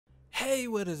Hey,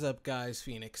 what is up guys,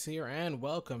 Phoenix here, and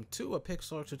welcome to a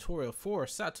pixel art tutorial for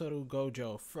Satoru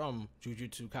Gojo from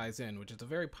Jujutsu Kaisen, which is a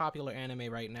very popular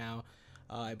anime right now.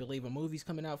 I believe a movie's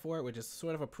coming out for it, which is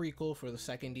sort of a prequel for the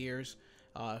second years.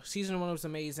 Season 1 was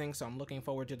amazing, so I'm looking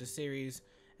forward to the series,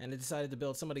 and I decided to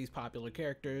build some of these popular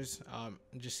characters, and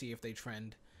just see if they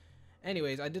trend.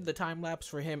 Anyways, I did the time-lapse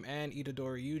for him and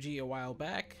Itadori Yuji a while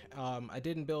back. I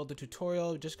didn't build the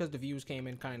tutorial just because the views came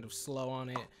in kind of slow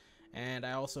on it. And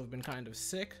I also have been kind of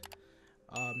sick,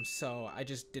 so I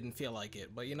just didn't feel like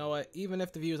it. But you know what, even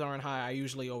if the views aren't high, I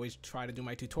usually always try to do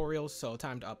my tutorials, so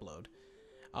time to upload.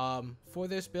 For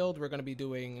this build, we're going to be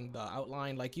doing the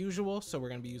outline like usual, so we're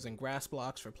going to be using grass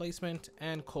blocks for placement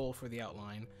and coal for the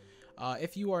outline.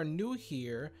 If you are new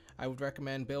here, I would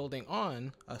recommend building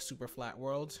on a super flat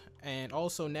world, and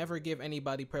also never give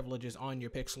anybody privileges on your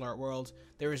pixel art world.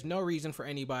 There is no reason for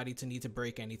anybody to need to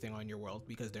break anything on your world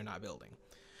because they're not building.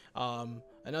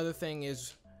 Another thing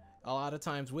is, a lot of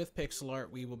times with pixel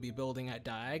art, we will be building at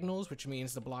diagonals, which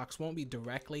means the blocks won't be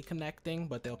directly connecting,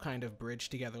 but they'll kind of bridge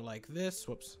together like this.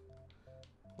 Whoops.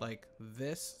 Like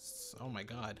this. Oh my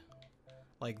god.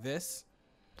 Like this.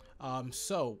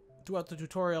 So throughout the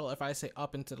tutorial, if I say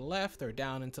up and to the left, or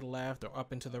down and to the left, or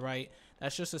up and to the right,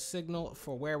 that's just a signal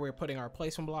for where we're putting our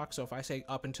placement block. So if I say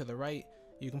up and to the right,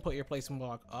 you can put your placement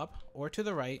block up or to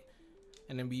the right,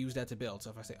 and then we use that to build.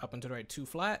 So if I say up and to the right 2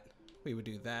 flat, we would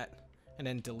do that, and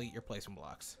then delete your placement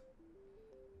blocks.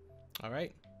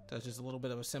 Alright, that's just a little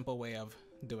bit of a simple way of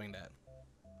doing that.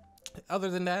 Other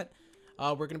than that,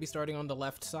 we're going to be starting on the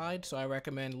left side, so I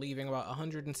recommend leaving about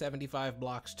 175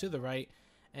 blocks to the right,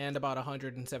 and about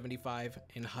 175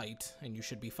 in height, and you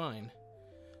should be fine.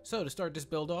 So to start this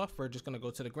build off, we're just going to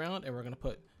go to the ground, and we're going to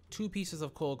put 2 pieces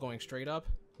of coal going straight up,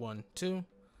 1, 2,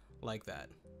 like that.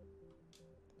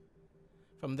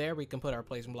 From there, we can put our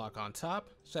placement block on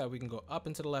top, so we can go up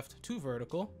and to the left 2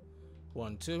 vertical,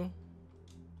 1, 2,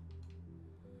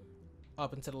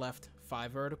 up and to the left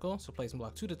 5 vertical, so placement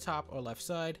block to the top or left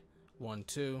side, 1,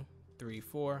 2, 3,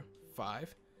 4,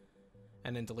 5,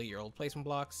 and then delete your old placement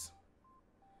blocks.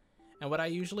 And what I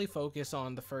usually focus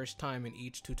on the first time in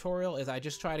each tutorial is I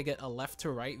just try to get a left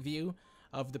to right view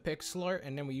of the pixel art,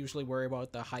 and then we usually worry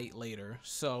about the height later.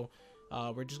 So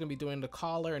we're just going to be doing the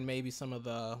collar and maybe some of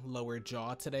the lower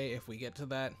jaw today if we get to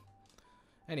that.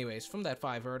 Anyways, from that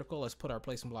 5 vertical, let's put our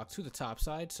placement block to the top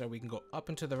side so we can go up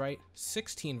and to the right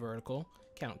 16 vertical.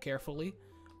 Count carefully.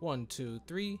 1, 2,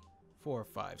 3, 4,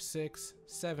 5, 6,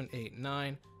 7, 8,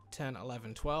 9, 10,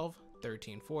 11, 12,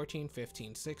 13, 14,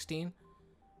 15, 16.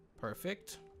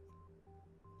 Perfect.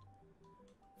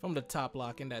 From the top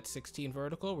block in that 16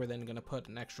 vertical, we're then going to put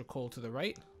an extra coal to the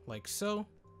right, like so.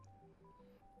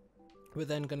 We're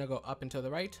then going to go up and to the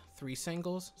right, 3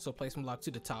 singles, so placement block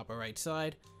to the top or right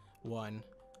side, 1,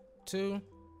 2,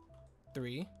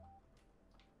 3.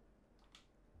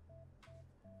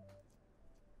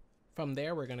 From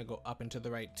there, we're going to go up and to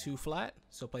the right 2 flat,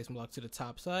 so placement block to the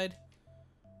top side,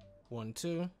 1,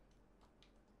 2.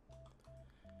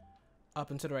 Up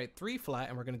and to the right 3 flat,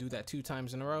 and we're going to do that 2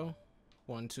 times in a row,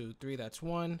 1, 2, 3, that's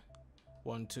 1,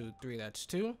 1, 2, 3, that's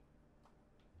 2.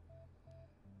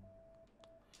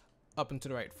 Up and to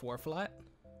the right 4 flat,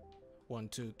 1,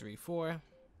 2, 3, 4.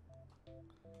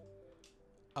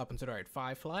 Up and to the right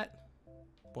 5 flat,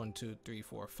 1, 2, 3,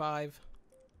 4, 5.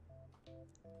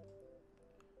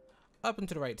 Up and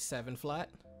to the right 7 flat,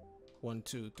 1,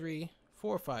 2, 3,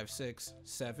 4, 5, 6,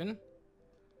 7.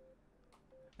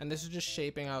 And this is just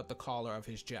shaping out the collar of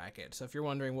his jacket. So if you're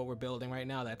wondering what we're building right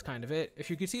now, that's kind of it. If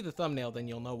you can see the thumbnail, then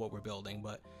you'll know what we're building,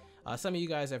 but some of you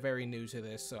guys are very new to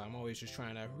this, so I'm always just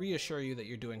trying to reassure you that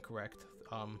you're doing correct.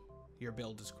 Your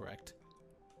build is correct.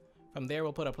 From there,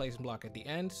 we'll put a placement block at the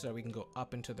end, so we can go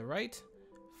up and to the right,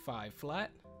 5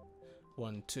 flat,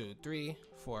 1, 2, 3,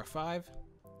 4, 5.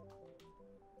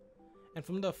 And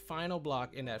from the final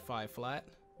block in that 5 flat,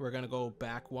 we're gonna go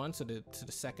back 1 to the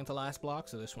second to last block,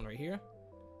 so this one right here.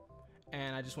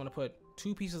 And I just want to put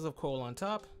 2 pieces of coal on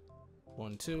top,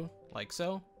 1, 2, like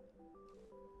so.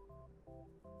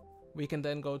 We can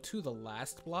then go to the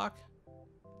last block,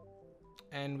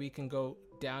 and we can go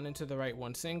down into the right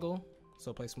 1 single,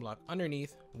 so placement block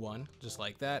underneath 1, just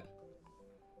like that.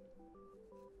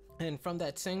 And from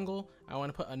that single, I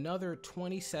want to put another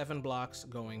 27 blocks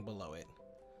going below it.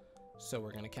 So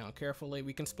we're going to count carefully.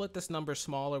 We can split this number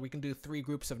smaller. We can do 3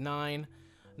 groups of 9,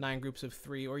 9 groups of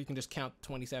 3, or you can just count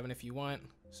 27 if you want.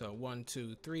 So 1,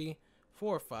 2, 3,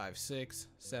 4, 5, 6,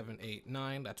 7, 8,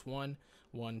 9, that's 1.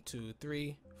 1, 2,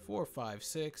 3, 4, 5,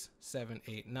 6, 7,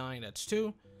 8, 9, that's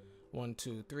 2. 1,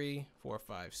 2, 3, 4,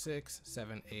 5, 6,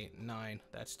 7, 8, 9,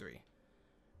 that's 3.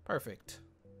 Perfect.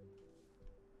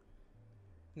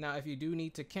 Now, if you do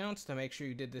need to count to make sure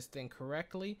you did this thing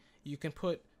correctly, you can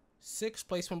put 6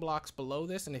 placement blocks below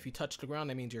this, and if you touch the ground,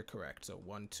 that means you're correct. So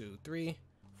 1, 2, 3,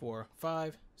 4,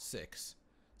 5, 6.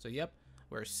 So yep,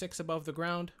 we're 6 above the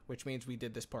ground, which means we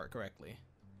did this part correctly.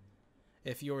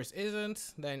 If yours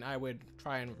isn't, then I would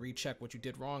try and recheck what you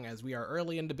did wrong, as we are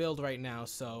early in the build right now,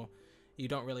 so you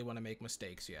don't really want to make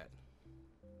mistakes yet.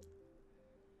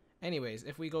 Anyways,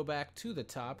 if we go back to the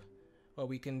top, what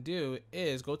we can do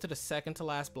is go to the second to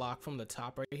last block from the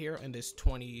top right here in this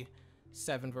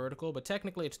 27 vertical, but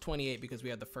technically it's 28 because we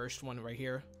had the first one right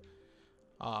here.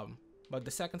 But the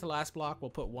second to last block,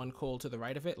 we'll put 1 coal to the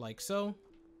right of it, like so.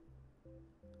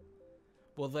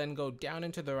 We'll then go down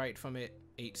and to the right from it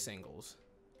 8 singles.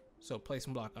 So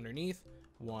placement block underneath,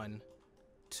 1,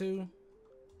 2,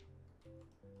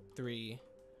 3,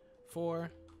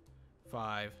 4,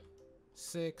 5,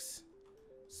 6,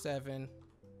 7,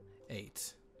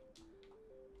 8.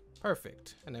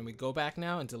 Perfect. And then we go back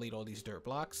now and delete all these dirt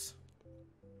blocks.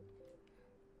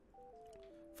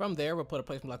 From there, we'll put a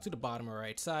placement block to the bottom or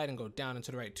right side and go down and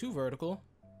to the right 2 vertical.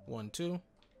 1, 2.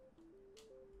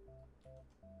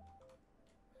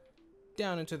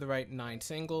 Down and to the right 9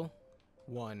 single.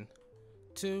 1,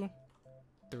 2,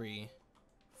 3,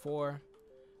 4,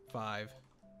 5,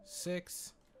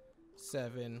 6,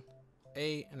 7,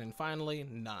 8, and then finally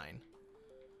 9.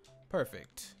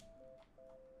 Perfect.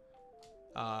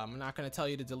 I'm not going to tell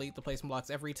you to delete the placement blocks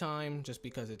every time, just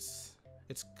because it's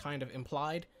kind of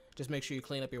implied. Just make sure you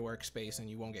clean up your workspace and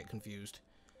you won't get confused.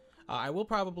 I will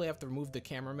probably have to remove the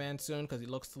cameraman soon because it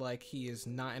looks like he is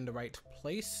not in the right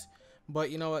place.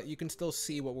 But you know what? You can still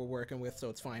see what we're working with, so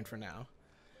it's fine for now.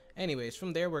 Anyways,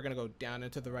 from there, we're going to go down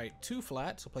into the right 2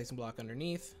 flat. So placement block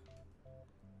underneath.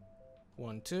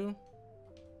 1, 2.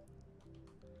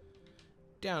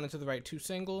 Down into the right 2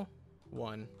 single.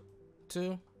 1,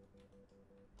 2.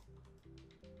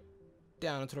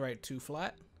 Down into the right 2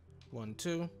 flat. 1,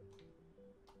 2.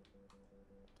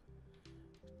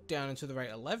 Down into the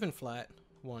right 11 flat.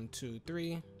 1, 2,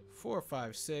 3, 4,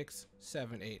 5, 6,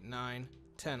 7, 8, 9,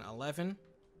 10, 11.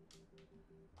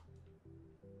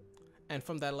 And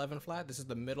from that 11 flat, this is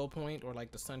the middle point, or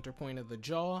like the center point of the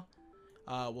jaw.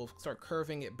 We'll start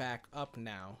curving it back up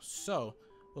now. So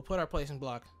we'll put our placement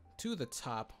block to the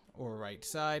top or right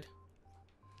side,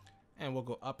 and we'll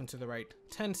go up into the right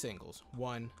 10 singles.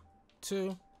 1,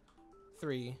 2,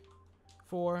 3,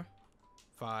 4,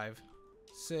 5,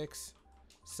 6,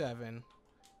 7,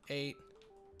 8,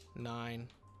 9,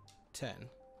 10.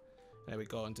 There we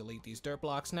go, and delete these dirt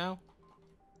blocks now.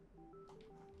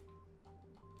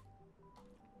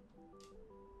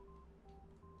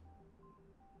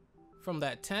 From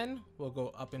that 10, we'll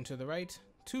go up into the right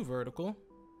 2 vertical.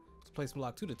 Let's place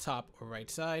block to the top or right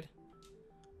side.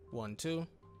 1, 2.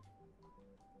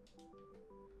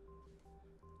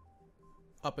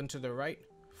 Up into the right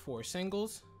 4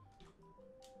 singles.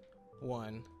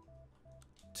 1,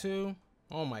 2.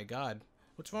 Oh my god.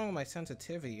 What's wrong with my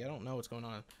sensitivity? I don't know what's going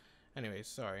on. Anyways,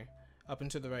 sorry. Up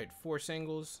into the right 4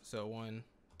 singles. So 1,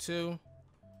 2,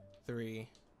 3,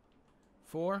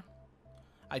 4.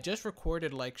 I just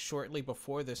recorded like shortly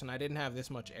before this and I didn't have this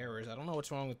much errors. I don't know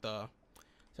what's wrong with the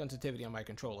sensitivity on my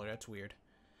controller. That's weird.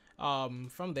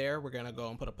 From there, we're gonna go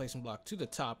and put a placement block to the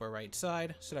top or right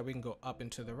side so that we can go up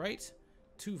into the right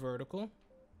 2 vertical.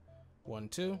 1,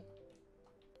 2.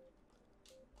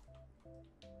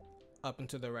 Up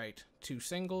into the right 2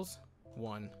 singles.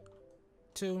 1,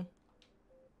 2.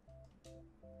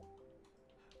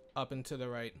 Up into the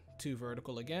right 2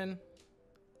 vertical again.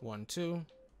 1, 2.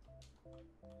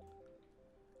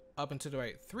 Up into the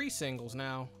right 3 singles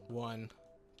now. 1,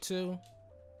 2,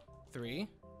 3.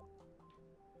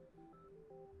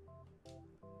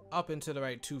 Up into the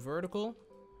right 2 vertical.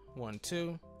 1,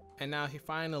 2. And now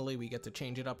finally we get to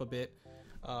change it up a bit.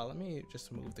 Let me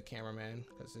just move the cameraman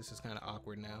because this is kind of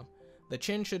awkward now. The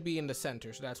chin should be in the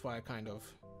center, so that's why I kind of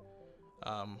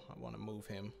I want to move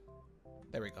him.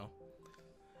 There we go.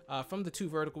 From the 2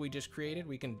 vertical we just created,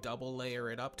 we can double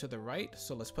layer it up to the right.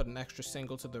 So let's put an extra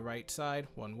single to the right side,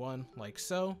 1, 1, like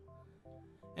so.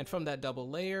 And from that double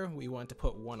layer, we want to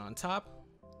put 1 on top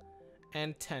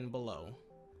and 10 below.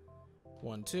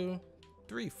 1, 2,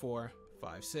 3, 4,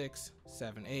 5, 6,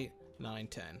 7, 8, 9,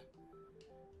 10.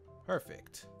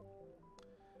 Perfect.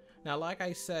 Now, like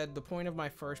I said, the point of my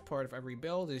first part of every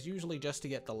build is usually just to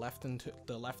get the left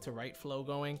to right flow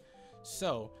going.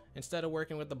 So instead of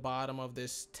working with the bottom of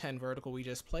this 10 vertical we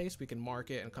just placed, we can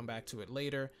mark it and come back to it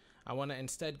later. I want to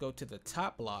instead go to the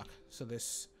top block, so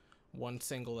this 1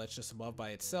 single that's just above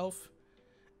by itself,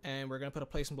 and we're going to put a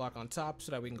placement block on top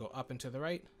so that we can go up into the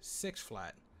right 6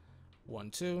 flat.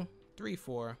 1, 2, 3,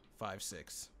 4, 5,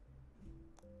 6.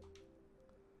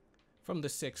 From the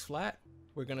 6 flat,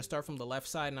 we're going to start from the left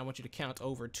side, and I want you to count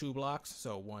over 2 blocks.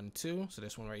 So 1, 2, so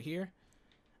this one right here.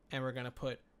 And we're going to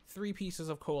put 3 pieces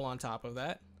of coal on top of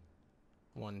that.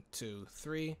 1, 2,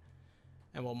 3.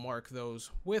 And we'll mark those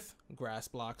with grass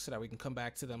blocks so that we can come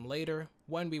back to them later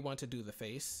when we want to do the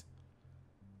face.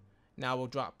 Now we'll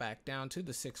drop back down to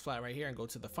the 6 flat right here and go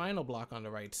to the final block on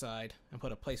the right side and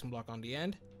put a placement block on the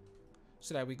end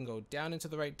so that we can go down into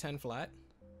the right 10 flat.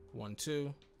 1,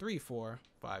 2, 3, 4,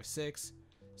 5, 6,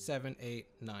 7, 8,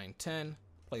 9, 10.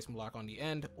 Placement block on the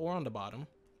end or on the bottom.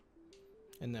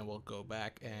 And then we'll go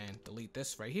back and delete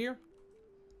this right here.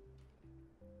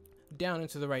 Down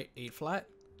into the right 8 flat.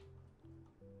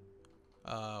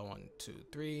 1, 2,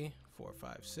 3, 4,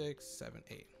 5, 6, 7,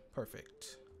 8.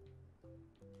 Perfect.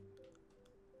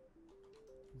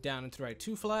 Down into the right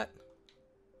 2 flat.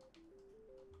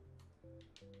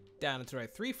 Down into the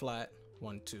right 3 flat.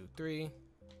 1, 2, 3.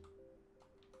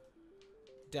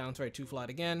 Down to right 2 flat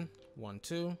again. 1,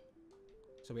 2.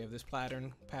 So we have this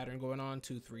pattern going on.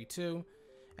 2, 3, 2.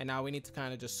 And now we need to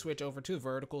kind of just switch over to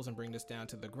verticals and bring this down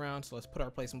to the ground. So let's put our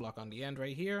placement block on the end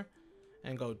right here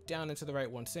and go down into the right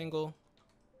 1 single.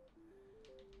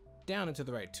 Down into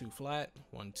the right 2 flat.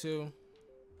 1, 2.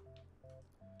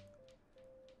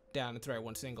 Down into the right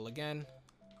 1 single again.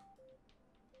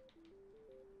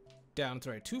 Down to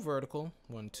the right 2 vertical.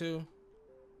 1, 2.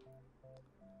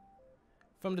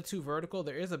 From the 2 vertical,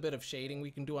 there is a bit of shading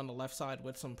we can do on the left side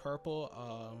with some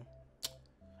purple.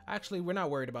 Actually, we're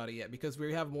not worried about it yet because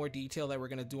we have more detail that we're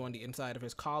going to do on the inside of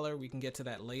his collar. We can get to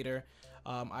that later.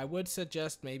 I would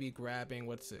suggest maybe grabbing,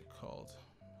 what's it called?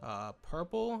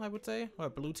 Purple, I would say, or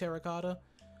blue terracotta.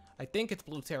 I think it's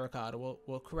blue terracotta.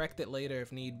 We'll correct it later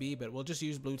if need be, but we'll just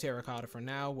use blue terracotta for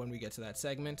now when we get to that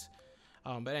segment.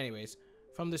 But anyways,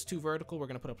 from this 2 vertical, we're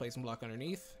going to put a placement block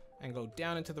underneath and go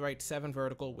down into the right 7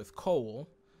 vertical with coal.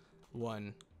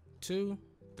 1, 2,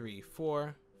 3,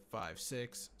 4, 5,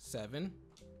 6, 7.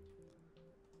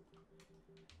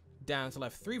 Down to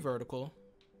left 3 vertical.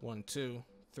 1, 2,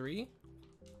 3.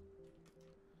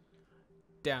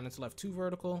 Down into left 2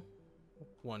 vertical.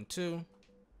 1, 2.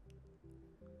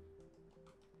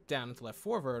 Down into left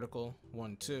 4 vertical.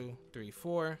 1, 2, 3,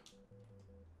 4.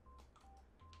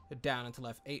 Down into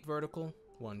left 8 vertical.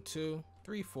 1, 2,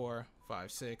 3, 4,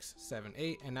 5, 6, 7,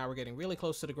 8. And now we're getting really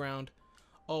close to the ground.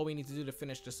 All we need to do to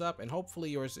finish this up, and hopefully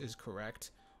yours is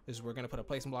correct, is we're going to put a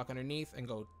placement block underneath and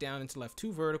go down into left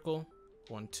 2 vertical.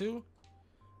 1, 2.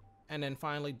 And then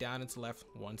finally down into left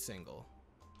 1 single.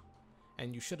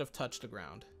 And you should have touched the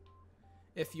ground.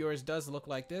 If yours does look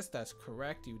like this, that's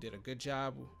correct. You did a good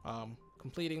job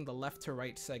completing the left to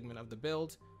right segment of the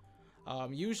build.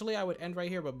 Usually I would end right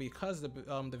here, but because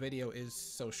the video is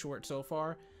so short so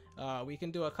far, we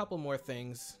can do a couple more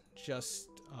things just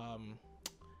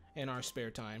in our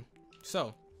spare time.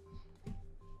 So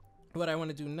what I want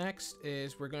to do next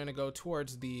is we're going to go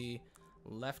towards the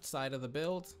left side of the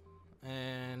build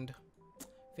and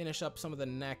finish up some of the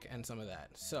neck and some of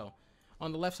that. So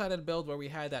on the left side of the build where we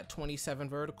had that 27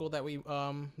 vertical that we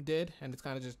did, and it's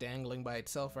kind of just dangling by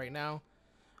itself right now,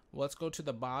 let's go to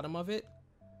the bottom of it.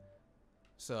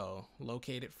 So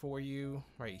locate it for you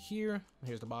right here.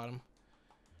 Here's the bottom.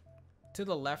 To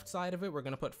the left side of it, we're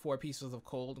going to put 4 pieces of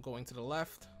coal going to the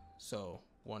left. So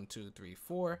 1, 2, 3,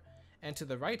 4. And to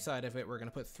the right side of it, we're going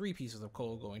to put 3 pieces of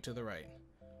coal going to the right.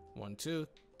 1, 2,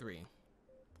 3.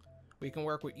 We can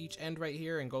work with each end right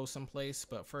here and go someplace,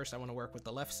 but first I want to work with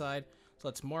the left side. So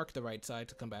let's mark the right side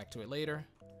to come back to it later.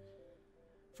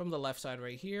 From the left side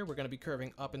right here, we're going to be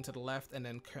curving up and to the left and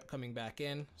then coming back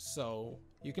in. So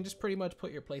you can just pretty much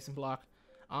put your placement block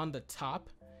on the top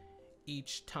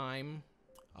each time,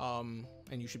 and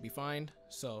you should be fine.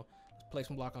 So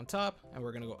placement block on top, and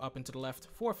we're going to go up and to the left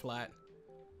 4 flat.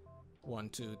 1,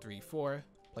 2, 3, 4.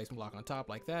 Placement block on top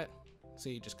like that. So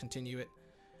you just continue it.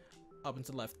 Up and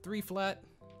to the left 3 flat.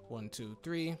 1, 2,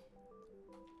 3.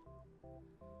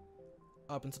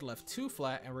 Up and to the left 2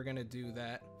 flat, and we're going to do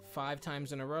that 5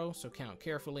 times in a row, so count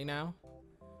carefully now.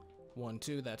 1,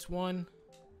 2, that's 1.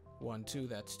 1, 2,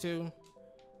 that's 2.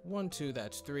 1, 2,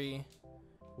 that's 3.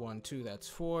 1, 2, that's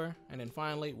 4. And then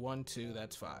finally 1, 2,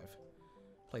 that's 5.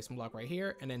 Placement block right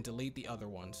here, and then delete the other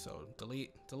one. So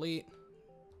delete, delete.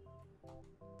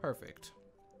 Perfect.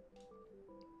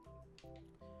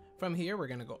 From here, we're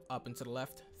going to go up and to the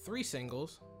left 3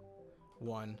 singles.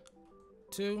 1,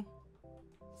 2,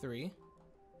 3.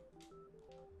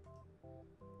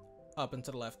 Up and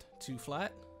to the left 2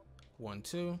 flat. 1,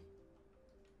 2.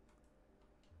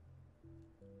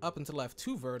 Up and to the left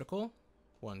 2 vertical.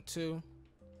 1, 2.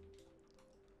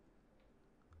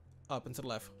 Up and to the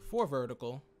left 4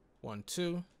 vertical. 1,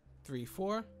 2, 3,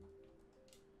 4.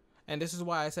 And this is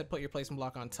why I said put your placement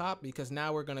block on top, because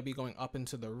now we're going to be going up and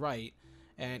to the right.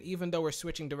 And even though we're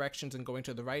switching directions and going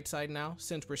to the right side now,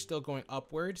 since we're still going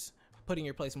upwards, putting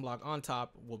your placement block on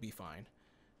top will be fine.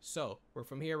 So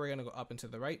from here, we're going to go up and to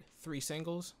the right, 3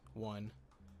 singles, 1,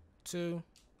 2,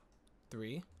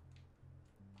 3.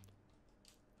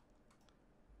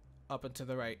 Up and to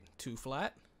the right, 2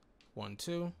 flat, 1,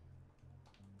 2.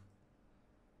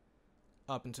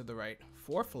 Up and to the right,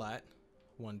 4 flat,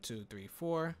 1, 2, 3,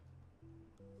 4.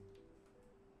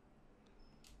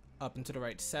 Up and to the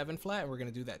right, 7 flat. We're going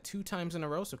to do that 2 times in a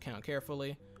row, so count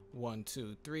carefully. 1,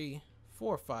 2, 3,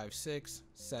 4, 5, 6,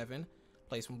 7.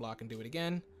 Placement block and do it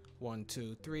again. 1,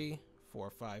 2, 3, 4,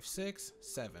 5, 6,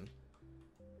 7.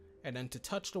 And then to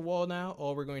touch the wall now,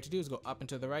 all we're going to do is go up and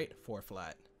to the right, 4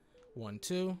 flat. 1,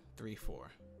 2, 3,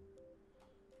 4.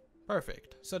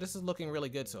 Perfect. So this is looking really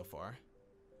good so far.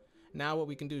 Now what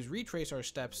we can do is retrace our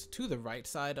steps to the right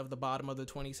side of the bottom of the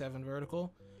 27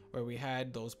 vertical, where we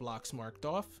had those blocks marked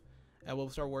off, and we'll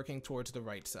start working towards the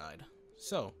right side.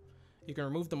 So you can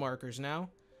remove the markers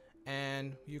now,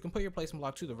 and you can put your placement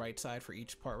block to the right side for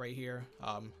each part right here.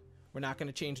 We're not going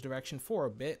to change direction for a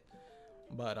bit,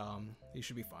 but you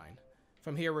should be fine.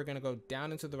 From here, we're going to go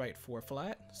down into the right 4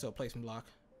 flat, so placement block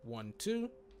 1, 2,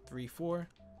 3, 4.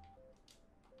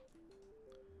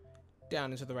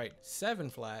 Down into the right 7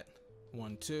 flat,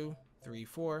 1, 2, 3,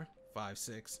 4, 5,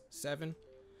 6, 7.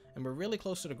 And we're really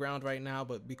close to the ground right now,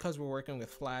 but because we're working with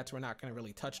flats, we're not going to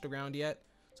really touch the ground yet.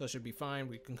 So it should be fine.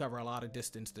 We can cover a lot of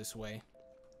distance this way.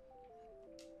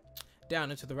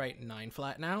 Down into the right 9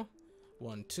 flat now.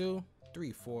 1, 2,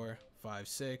 3, 4, 5,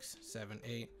 6, 7,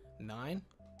 8, 9.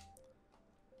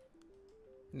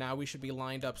 Now we should be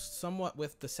lined up somewhat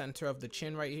with the center of the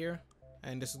chin right here.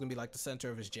 And this is going to be like the center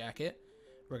of his jacket.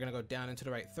 We're going to go down into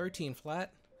the right 13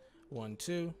 flat. 1,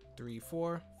 2, 3,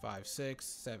 4, 5, 6,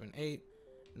 7, 8,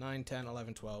 9, 10,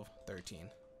 11, 12, 13.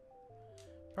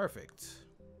 Perfect.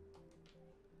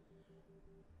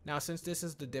 Now, since this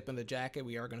is the dip in the jacket,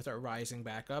 we are going to start rising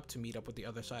back up to meet up with the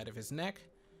other side of his neck.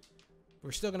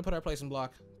 We're still going to put our placement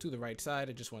block to the right side.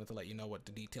 I just wanted to let you know what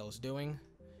the detail is doing.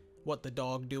 What the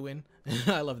dog doing.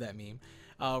 I love that meme.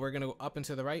 We're going to go up and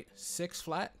to the right, 6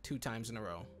 flat, 2 times in a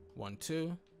row. 1,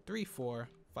 2, 3, 4,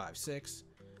 5, 6.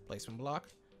 Placement block.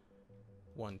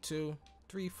 1, 2,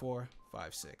 3, 4,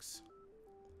 5, 6.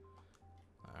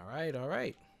 All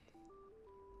right.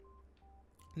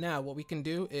 Now, what we can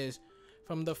do is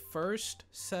from the first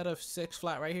set of 6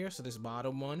 flat right here, so this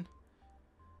bottom one,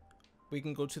 we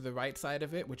can go to the right side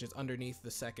of it, which is underneath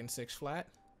the second 6 flat,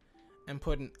 and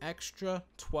put an extra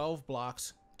 12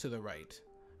 blocks to the right.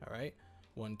 All right.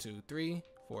 1, 2, 3,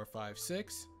 4, 5,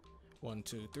 6. 1,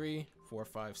 2, 3, 4,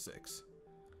 5, 6.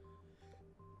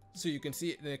 So you can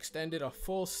see it extended a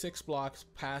full 6 blocks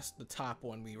past the top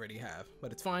one we already have,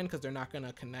 but it's fine because they're not going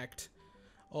to connect.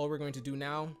 All we're going to do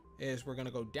now is we're going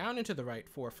to go down into the right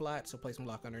 4 flat, so placement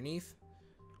block underneath.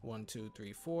 1, 2,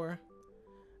 3, 4.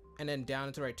 And then down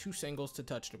into the right 2 singles to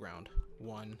touch the ground.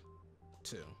 1,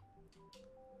 2.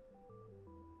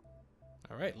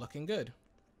 All right, looking good.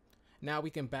 Now we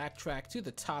can backtrack to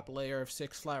the top layer of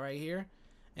 6 flat right here.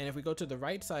 And if we go to the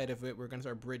right side of it, we're going to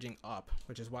start bridging up,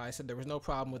 which is why I said there was no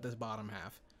problem with this bottom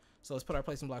half. So let's put our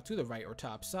placement block to the right or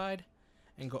top side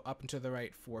and go up into the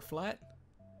right 4 flat.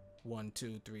 1,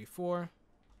 2, 3, 4.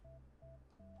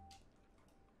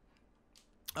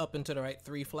 Up into the right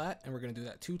 3 flat, and we're going to do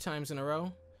that 2 times in a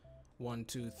row. 1,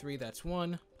 2, 3, that's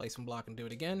 1. Placement block and do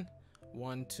it again.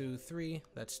 1, 2, 3,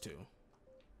 that's 2.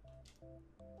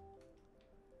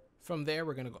 From there,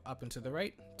 we're going to go up into the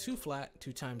right 2 flat,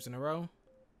 2 times in a row.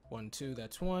 1, 2,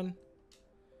 that's 1.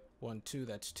 1, 2,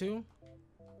 that's 2.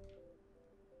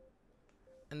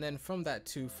 And then from that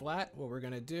 2 flat, what we're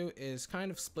going to do is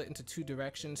kind of split into 2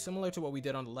 directions, similar to what we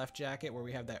did on the left jacket where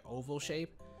we have that oval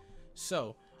shape.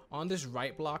 So on this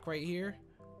right block right here,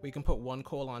 we can put 1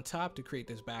 coal on top to create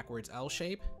this backwards L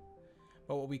shape.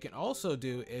 But what we can also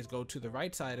do is go to the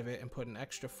right side of it and put an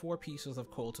extra 4 pieces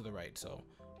of coal to the right. So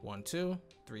 1, 2,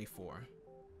 3, 4.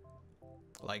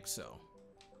 Like so.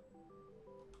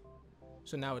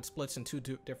 So now it splits in 2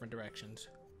 different directions.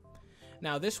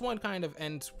 Now this one kind of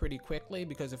ends pretty quickly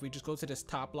because if we just go to this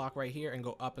top block right here and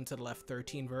go up into the left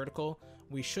 13 vertical,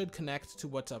 we should connect to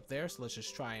what's up there. So let's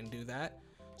just try and do that.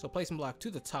 So placement block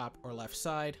to the top or left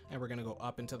side, and we're going to go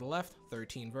up into the left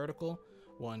 13 vertical.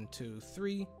 1, 2,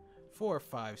 3, 4,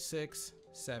 5, 6,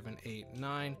 7, 8,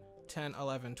 9, 10,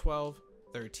 11, 12,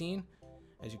 13.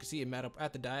 As you can see, it met up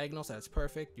at the diagonal, so that's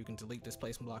perfect. You can delete this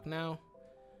placement block now.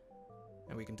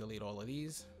 And we can delete all of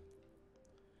these.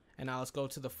 And now let's go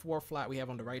to the 4 flat we have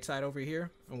on the right side over here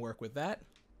and work with that.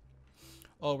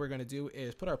 All we're going to do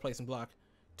is put our placement block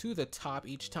to the top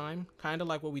each time, kind of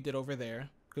like what we did over there,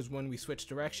 because when we switch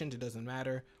directions, it doesn't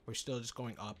matter. We're still just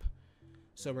going up.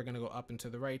 So we're going to go up and to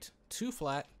the right, 2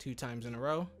 flat, 2 times in a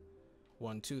row.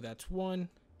 1, 2, that's 1.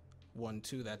 1,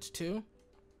 2, that's 2.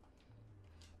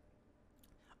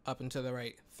 Up and to the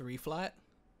right, 3 flat.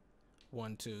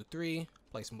 1, 2, 3.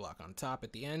 Place a block on top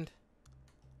at the end.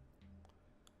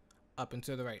 Up and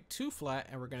to the right, 2 flat,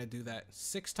 and we're going to do that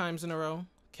 6 times in a row.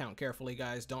 Count carefully,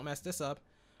 guys. Don't mess this up.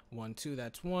 1, 2,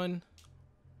 that's 1.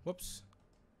 Whoops.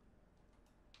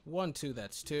 1, 2,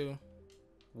 that's 2.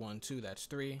 1, 2, that's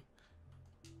 3.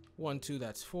 1, 2,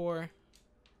 that's 4.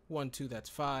 1, 2, that's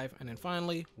 5. And then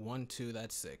finally, 1, 2,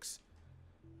 that's 6.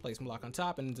 Place a block on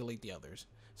top and delete the others.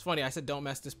 It's funny, I said don't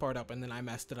mess this part up, and then I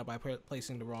messed it up by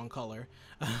placing the wrong color.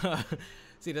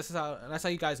 See, that's how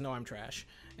you guys know I'm trash.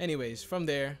 Anyways, from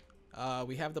there,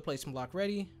 we have the placement block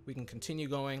ready. We can continue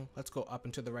going. Let's go up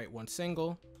and to the right, 1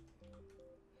 single.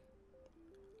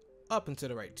 Up and to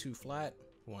the right, 2 flat.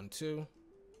 1, 2.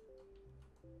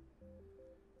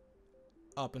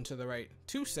 Up and to the right,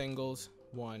 2 singles.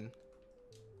 1,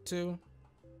 2.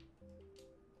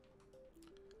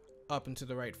 Up and to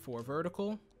the right, 4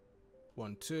 vertical.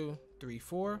 1, 2, 3,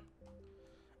 4.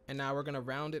 And now we're going to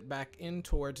round it back in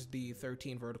towards the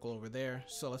 13 vertical over there.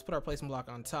 So let's put our placement block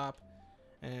on top.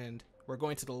 And we're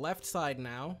going to the left side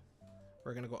now.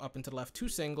 We're going to go up and to the left, 2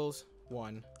 singles.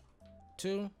 1,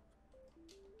 2.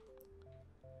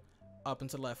 Up and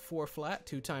to the left, 4 flat,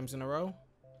 2 times in a row.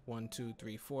 1, 2,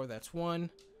 3, 4, that's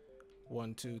 1.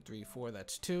 1, 2, 3, 4,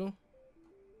 that's 2.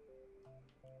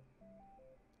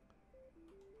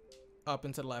 Up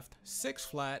and to the left, 6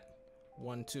 flat.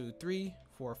 1, 2, 3,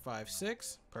 4, 5,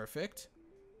 6. Perfect.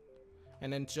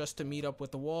 And then just to meet up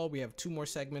with the wall, we have 2 more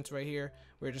segments right here.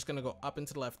 We're just going to go up and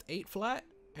to the left, 8 flat,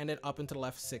 and then up and to the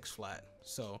left, 6 flat.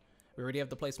 So we already have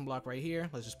the placement block right here.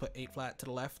 Let's just put 8 flat to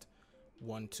the left.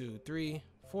 1, 2, 3,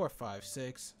 4, 5,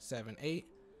 6, 7, 8.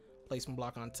 Placement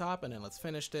block on top, and then let's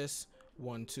finish this.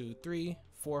 1, 2, 3,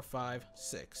 4, 5,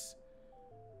 6.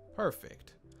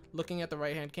 Perfect. Looking at the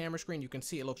right-hand camera screen, you can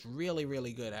see it looks really,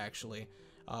 really good, actually.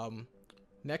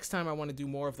 Next time I want to do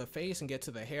more of the face and get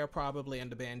to the hair probably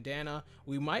and the bandana.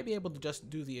 We might be able to just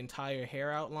do the entire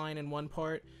hair outline in one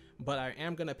part, but I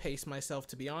am going to pace myself,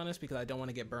 to be honest, because I don't want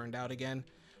to get burned out again.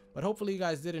 But hopefully you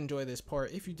guys did enjoy this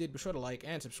part. If you did, be sure to like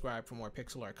and subscribe for more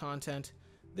pixel art content.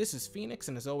 This is Phoenix,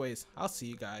 and as always, I'll see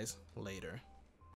you guys later.